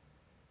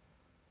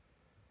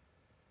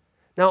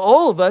 Now,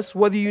 all of us,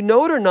 whether you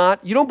know it or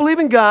not, you don't believe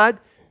in God,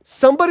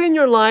 somebody in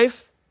your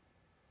life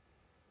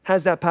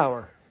has that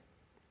power.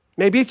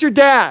 Maybe it's your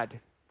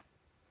dad.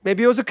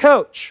 Maybe it was a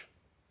coach.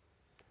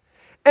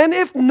 And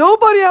if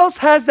nobody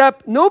has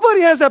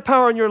that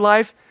power in your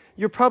life,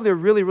 you're probably a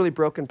really, really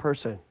broken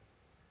person.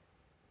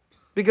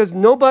 Because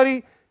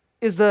nobody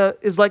is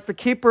like the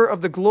keeper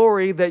of the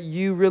glory that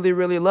you really,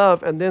 really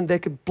love, and then they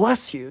could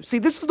bless you. See,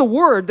 this is the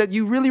word that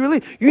you really,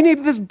 really, you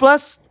need this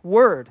blessed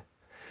word.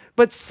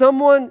 But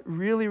someone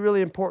really,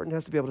 really important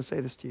has to be able to say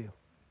this to you.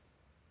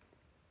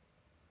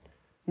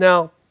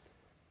 Now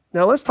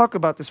let's talk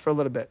about this for a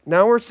little bit.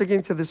 Now we're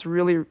sticking to this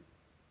really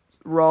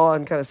raw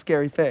and kind of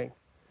scary thing.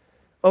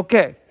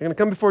 Okay, you're going to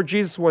come before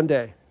Jesus one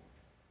day.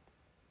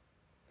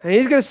 And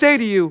he's going to say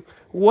to you,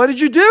 what did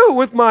you do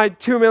with my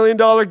 $2 million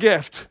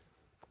gift?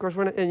 Of course,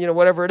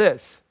 whatever it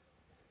is.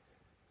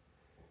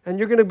 And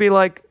you're going to be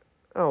like,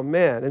 oh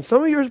man. And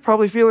some of you are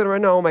probably feeling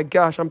right now, oh my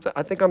gosh,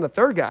 I think I'm the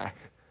third guy.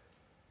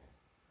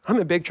 I'm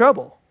in big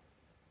trouble.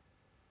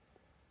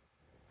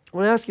 I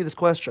want to ask you this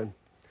question.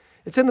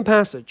 It's in the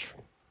passage.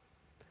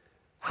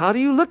 How do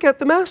you look at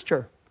the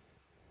master?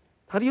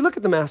 How do you look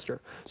at the master?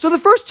 So the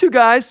first 2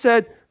 guys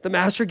said, the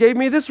master gave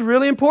me this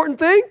really important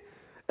thing,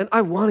 and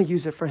I want to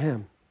use it for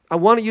him. I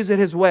want to use it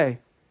his way.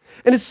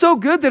 And it's so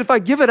good that if I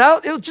give it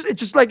out,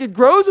 it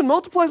grows and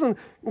multiplies and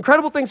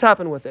incredible things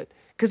happen with it.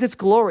 Because it's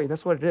glory.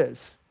 That's what it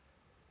is.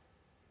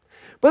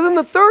 But then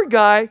the third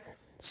guy,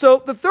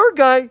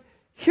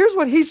 here's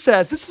what he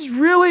says. This is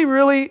really,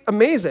 really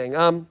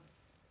amazing.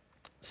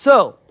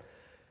 So,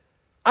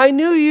 I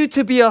knew you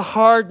to be a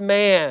hard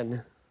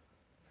man,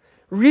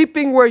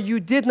 reaping where you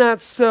did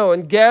not sow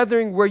and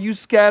gathering where you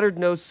scattered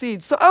no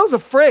seed. So I was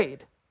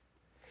afraid.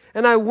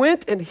 And I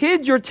went and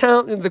hid your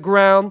talent in the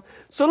ground.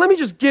 So let me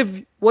just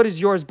give what is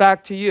yours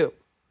back to you.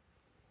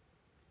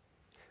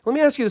 Let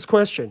me ask you this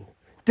question.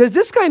 Does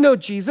this guy know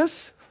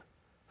Jesus?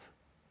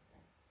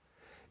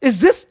 Is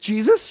this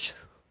Jesus?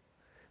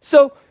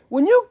 So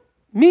when you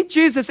meet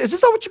Jesus, is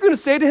this what you're going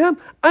to say to him?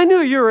 I knew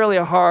you're really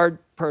a hard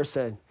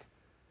person.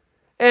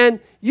 And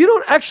you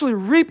don't actually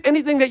reap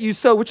anything that you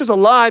sow, which is a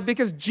lie,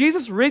 because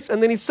Jesus reaps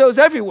and then he sows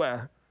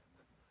everywhere.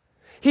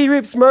 He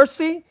reaps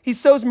mercy, he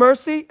sows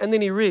mercy, and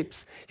then he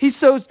reaps. He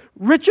sows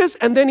riches,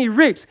 and then he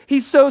reaps. He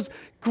sows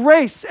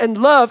grace and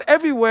love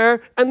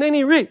everywhere, and then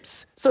he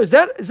reaps. So is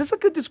this a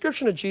good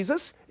description of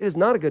Jesus? It is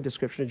not a good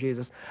description of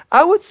Jesus.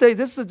 I would say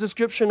this is a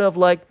description of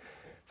like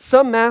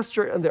some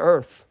master on the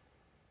earth.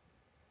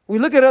 We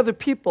look at other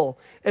people,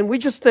 and we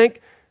just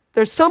think,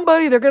 there's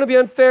somebody, they're going to be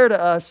unfair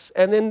to us,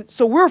 and then,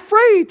 so we're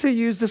afraid to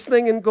use this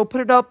thing and go put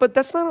it out, but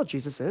that's not how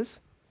Jesus is.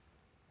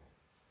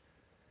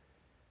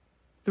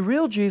 The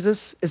real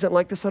Jesus isn't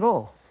like this at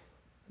all.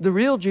 The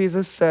real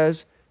Jesus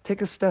says,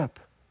 take a step.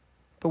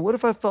 But what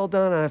if I fell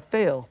down and I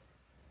fail?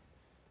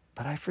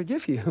 But I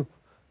forgive you.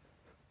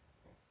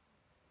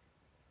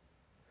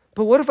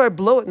 But what if I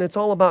blow it and it's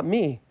all about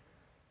me?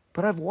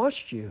 But I've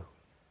watched you.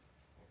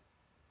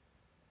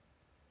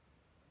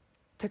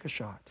 Take a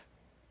shot.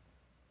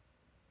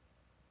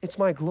 It's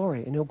my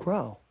glory and it'll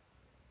grow.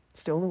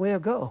 It's the only way I'll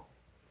go.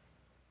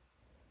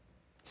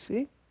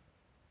 See?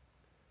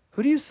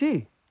 Who do you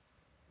see?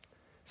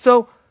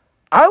 So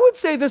I would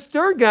say this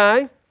third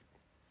guy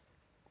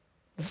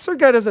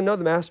doesn't know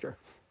the master.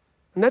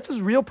 And that's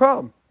his real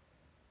problem.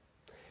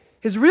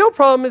 His real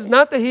problem is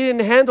not that he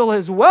didn't handle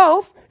his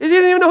wealth, he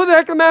didn't even know who the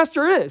heck the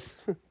master is.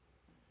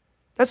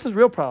 That's his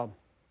real problem.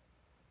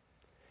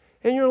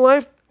 In your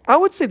life, I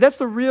would say that's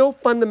the real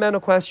fundamental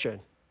question.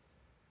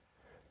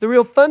 The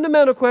real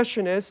fundamental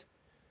question is,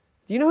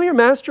 do you know who your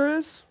master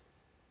is?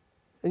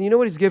 And you know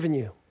what he's given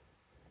you?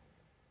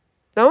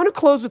 Now I want to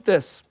close with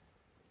this.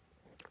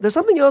 There's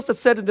something else that's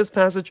said in this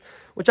passage,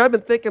 which I've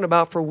been thinking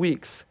about for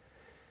weeks,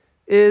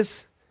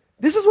 is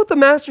this is what the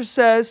master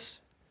says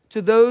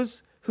to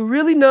those who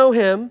really know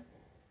him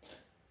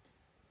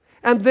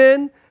and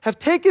then have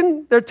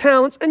taken their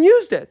talents and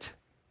used it.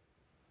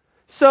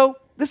 So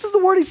this is the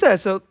word he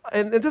says. So,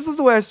 and this is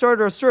the way I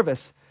started our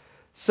service.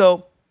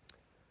 So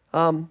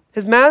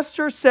his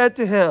master said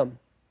to him,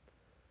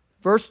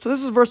 this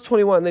is verse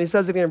 21, then he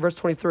says it again in verse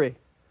 23.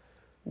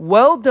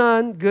 Well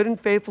done, good and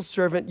faithful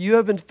servant. You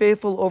have been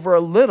faithful over a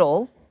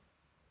little.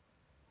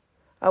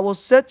 I will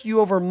set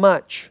you over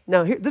much.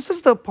 Now, this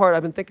is the part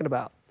I've been thinking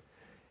about.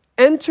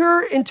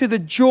 Enter into the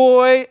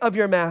joy of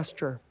your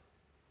master.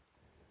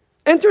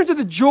 Enter into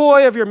the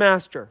joy of your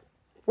master.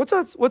 What's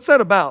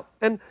that about?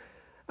 And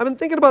I've been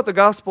thinking about the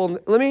gospel,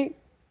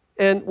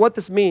 and what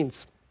this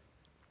means.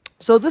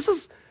 So this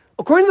is,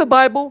 according to the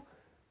Bible,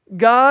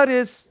 God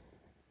is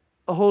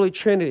a Holy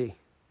Trinity,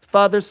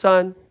 Father,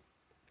 Son,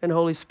 and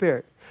Holy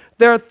Spirit.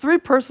 There are three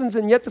persons,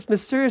 and yet this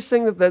mysterious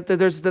thing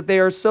that they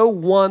are so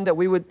one that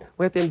we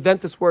have to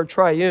invent this word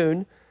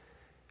triune,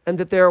 and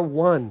that they are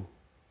one,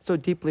 so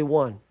deeply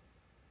one.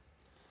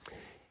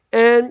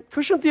 And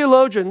Christian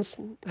theologians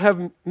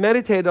have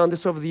meditated on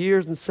this over the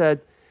years and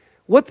said,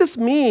 what this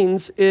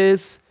means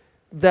is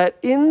that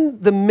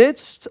in the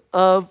midst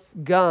of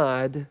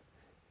God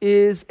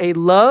is a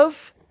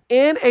love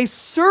and a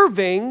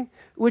serving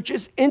which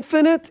is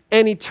infinite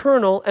and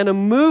eternal, and a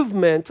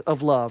movement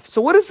of love. So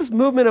what does this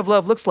movement of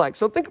love look like?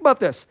 So think about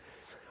this.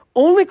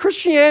 Only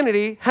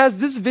Christianity has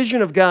this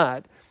vision of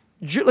God.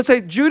 Let's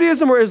say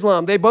Judaism or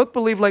Islam, they both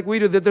believe like we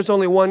do that there's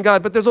only one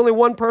God, but there's only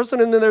one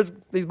person and then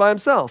he's by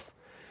himself.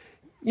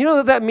 You know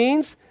what that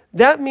means?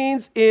 That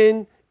means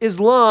in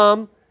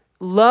Islam,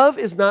 love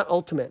is not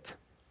ultimate.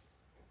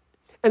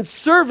 And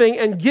serving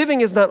and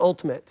giving is not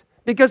ultimate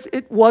because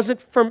it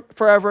wasn't from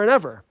forever and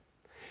ever.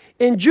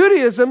 In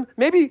Judaism,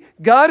 maybe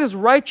God is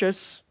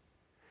righteous,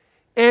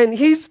 and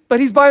he's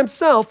by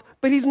himself,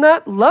 but he's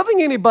not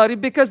loving anybody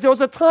because there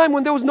was a time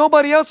when there was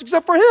nobody else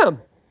except for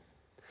him.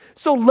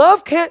 So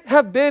love can't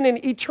have been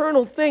an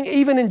eternal thing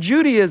even in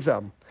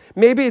Judaism.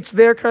 Maybe it's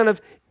there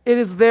it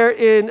is there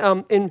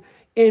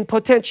in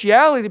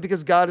potentiality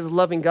because God is a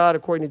loving God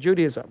according to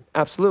Judaism.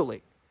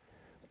 Absolutely.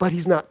 But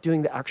he's not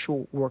doing the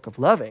actual work of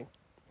loving.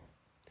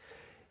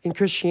 In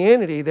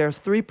Christianity, there's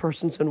three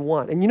persons in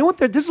one. And you know what?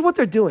 This is what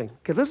they're doing.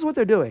 Okay, this is what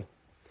they're doing.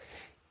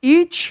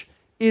 Each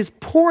is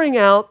pouring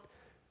out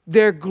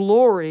their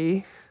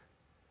glory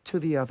to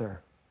the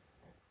other.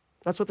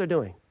 That's what they're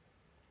doing.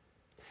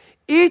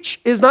 Each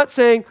is not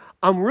saying,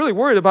 I'm really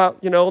worried about,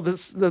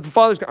 the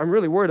Father's, I'm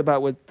really worried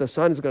about what the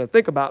Son is going to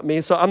think about me,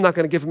 so I'm not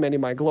going to give him any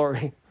of my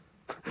glory.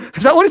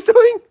 Is that what he's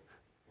doing?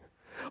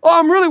 oh,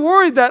 I'm really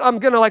worried that I'm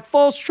going to like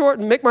fall short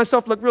and make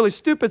myself look really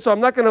stupid, so I'm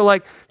not going to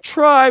like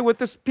try with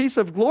this piece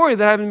of glory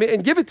that I haven't made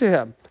and give it to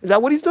him. Is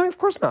that what he's doing? Of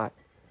course not.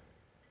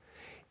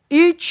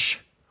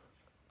 Each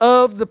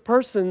of the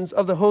persons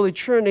of the Holy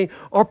Trinity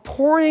are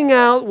pouring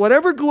out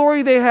whatever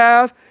glory they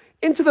have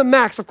into the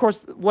max. Of course,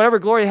 whatever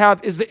glory you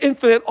have is the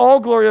infinite all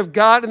glory of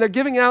God, and they're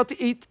giving it out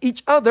to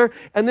each other,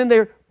 and then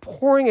they're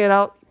pouring it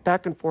out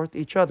back and forth to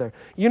each other.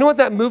 You know what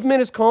that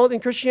movement is called in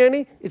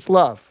Christianity? It's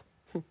love.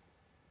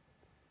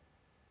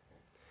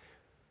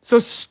 So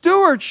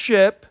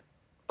stewardship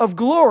of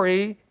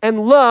glory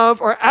and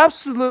love are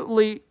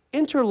absolutely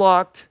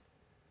interlocked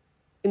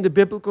in the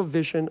biblical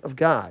vision of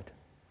God.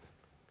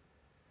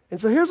 And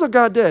so here's what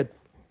God did.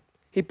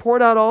 He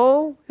poured out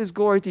all his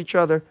glory to each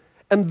other.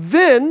 And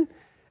then,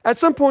 at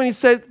some point, he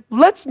said,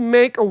 let's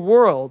make a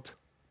world.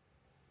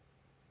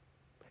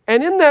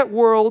 And in that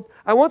world,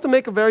 I want to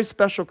make a very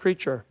special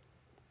creature.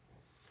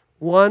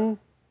 One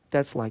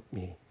that's like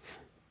me.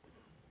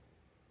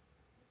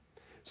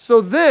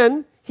 So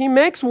then, he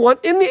makes one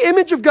in the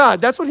image of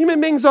God. That's what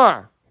human beings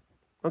are.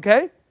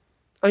 Okay?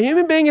 A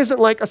human being isn't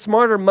like a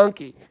smarter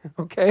monkey.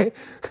 Okay?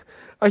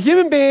 A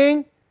human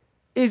being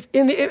is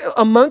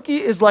a monkey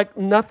is like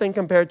nothing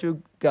compared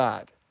to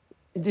God,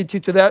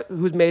 to that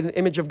who's made an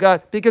image of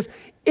God, because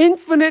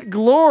infinite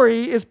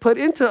glory is put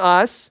into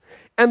us,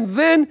 and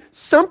then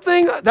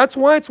something, that's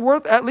why it's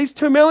worth at least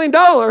 $2 million,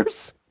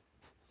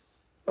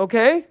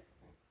 okay?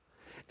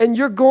 And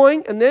you're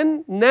going, and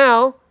then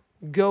now,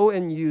 go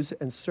and use it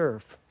and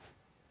serve.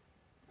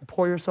 And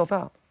pour yourself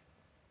out.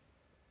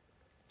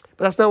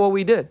 But that's not what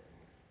we did.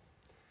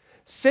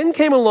 Sin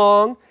came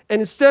along, and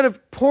instead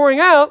of pouring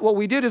out, what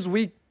we did is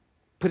we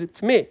put it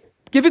to me.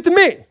 Give it to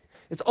me.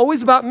 It's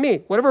always about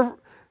me. Whatever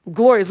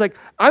glory. It's like,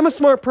 I'm a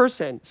smart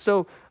person,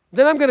 so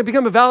then I'm going to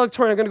become a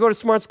valedictorian. I'm going to go to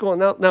smart school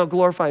and now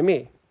glorify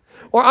me.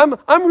 Or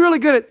I'm really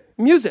good at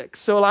music,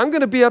 so I'm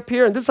going to be up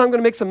here and this I'm going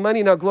to make some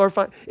money, now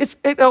glorify.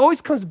 It always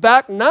comes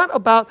back not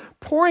about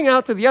pouring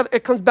out to the other.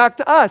 It comes back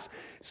to us.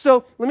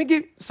 So let me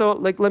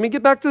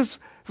get back to this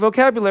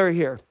vocabulary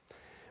here.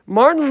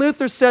 Martin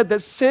Luther said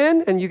that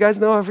sin, and you guys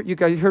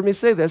heard me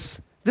say this.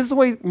 This is the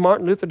way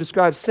Martin Luther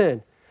describes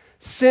sin.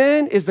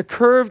 Sin is the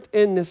curved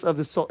inness of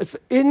the soul. It's the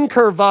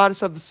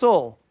incurvatus of the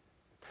soul.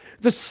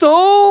 The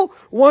soul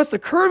wants to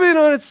curve in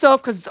on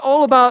itself because it's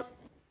all about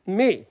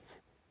me.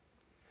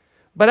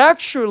 But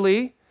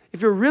actually,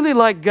 if you're really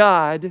like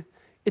God,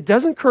 it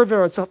doesn't curve in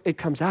on itself, it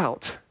comes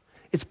out.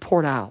 It's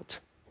poured out.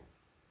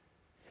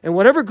 And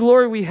whatever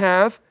glory we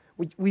have,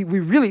 we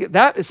really,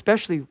 that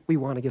especially, we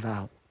want to give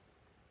out.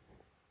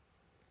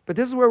 But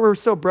this is where we're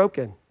so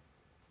broken.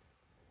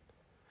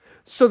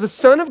 So the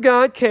Son of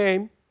God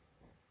came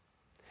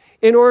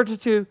in order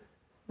to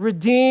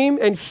redeem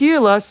and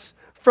heal us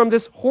from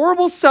this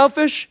horrible,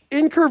 selfish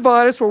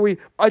incurvatus where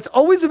it's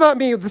always about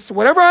me.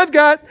 Whatever I've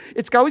got,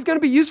 it's always going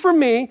to be used for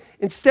me.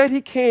 Instead, he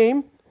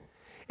came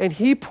and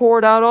he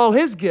poured out all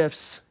his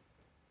gifts.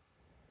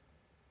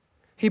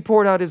 He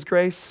poured out his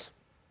grace.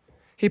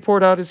 He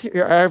poured out his,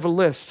 here, I have a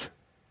list.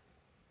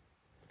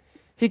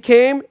 He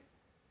came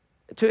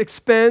to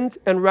expend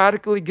and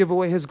radically give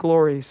away his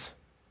glories,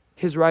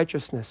 his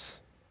righteousness,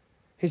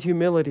 his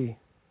humility,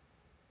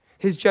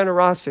 his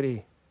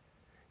generosity,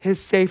 his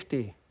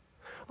safety.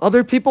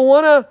 Other people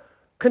want to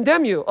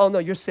condemn you. Oh, no,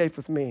 you're safe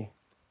with me.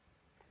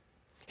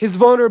 His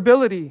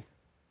vulnerability,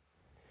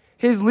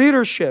 his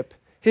leadership,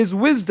 his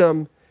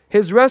wisdom,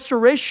 his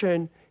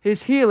restoration,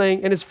 his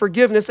healing, and his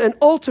forgiveness. And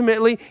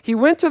ultimately, he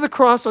went to the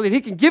cross so that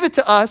he can give it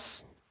to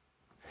us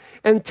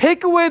and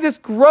take away this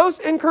gross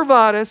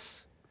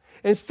incurvatus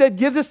and instead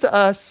give this to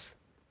us.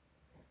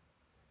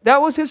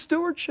 That was his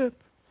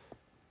stewardship.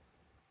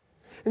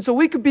 And so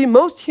we could be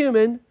most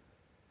human,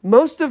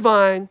 most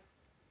divine,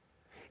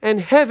 and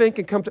heaven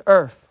can come to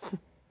earth.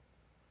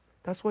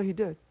 That's what he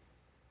did.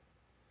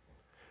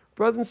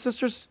 Brothers and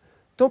sisters,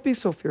 don't be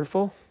so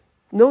fearful.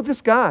 Know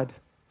this God.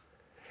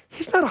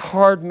 He's not a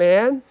hard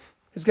man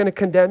who's going to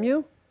condemn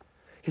you.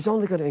 He's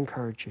only going to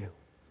encourage you.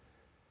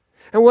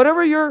 And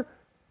whatever your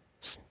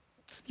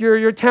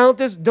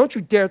talent is, don't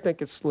you dare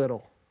think it's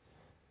little.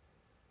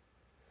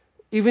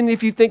 Even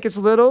if you think it's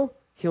little,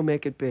 he'll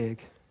make it big.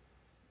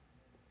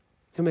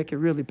 He'll make it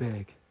really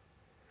big.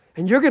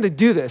 And you're going to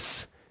do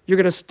this. You're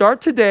going to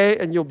start today,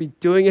 and you'll be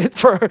doing it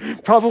for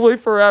probably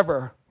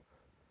forever.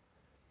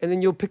 And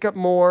then you'll pick up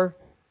more,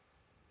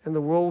 and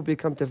the world will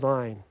become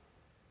divine.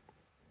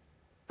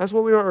 That's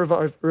what we want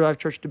Revive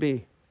Church to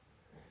be.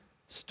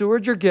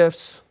 Steward your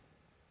gifts.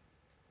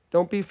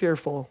 Don't be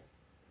fearful.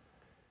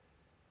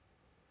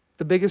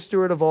 The biggest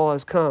steward of all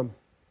has come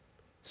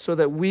so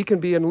that we can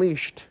be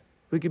unleashed.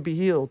 We could be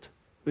healed.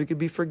 We could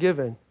be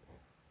forgiven.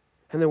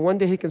 And then one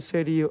day he can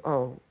say to you,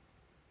 oh,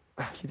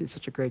 you did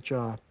such a great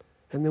job.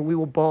 And then we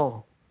will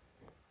bawl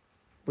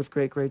with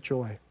great, great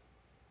joy.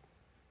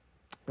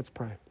 Let's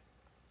pray.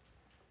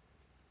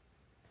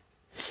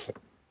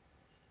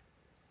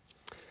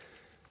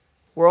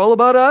 We're all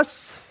about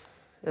us,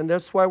 and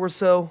that's why we're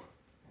so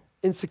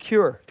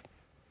insecure.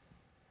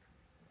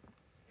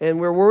 And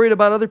we're worried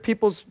about other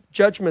people's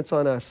judgments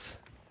on us.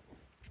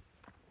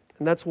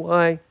 And that's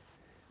why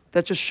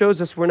that just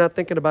shows us we're not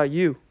thinking about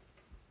you.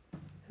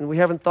 And we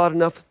haven't thought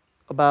enough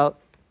about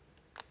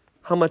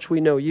how much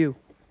we know you.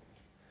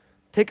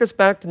 Take us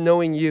back to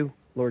knowing you,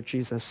 Lord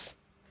Jesus.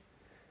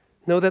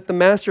 Know that the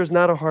master is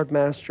not a hard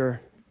master.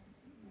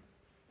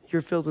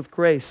 You're filled with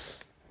grace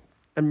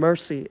and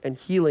mercy and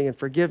healing and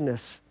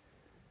forgiveness.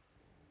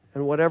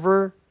 And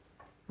whatever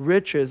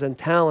riches and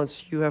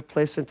talents you have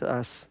placed into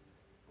us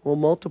will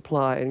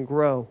multiply and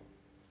grow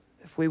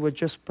if we would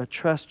just but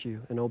trust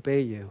you and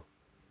obey you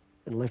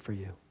and live for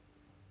you.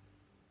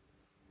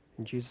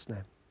 In Jesus'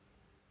 name.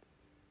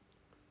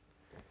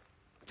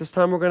 At this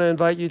time, we're going to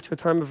invite you to a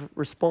time of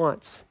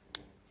response.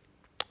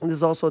 And this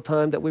is also a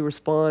time that we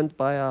respond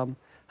by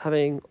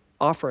having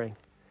offering.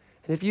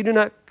 And if you do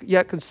not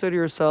yet consider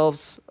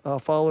yourselves a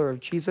follower of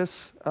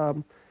Jesus,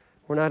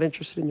 we're not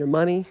interested in your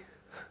money.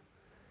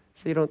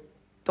 So you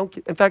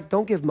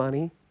don't give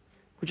money.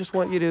 We just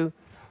want you to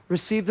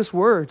receive this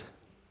word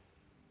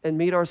and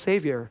meet our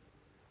Savior,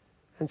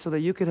 and so that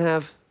you can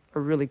have a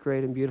really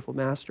great and beautiful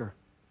master.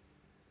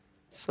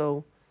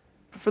 So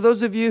for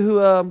those of you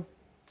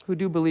who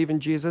do believe in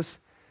Jesus,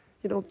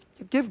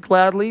 give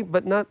gladly,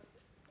 but not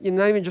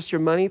even just your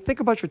money. Think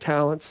about your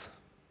talents.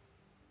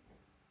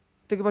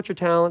 Think about your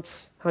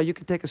talents, how you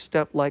can take a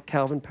step like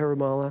Calvin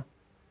Parumala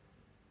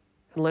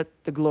and let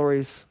the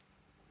glories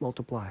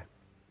multiply.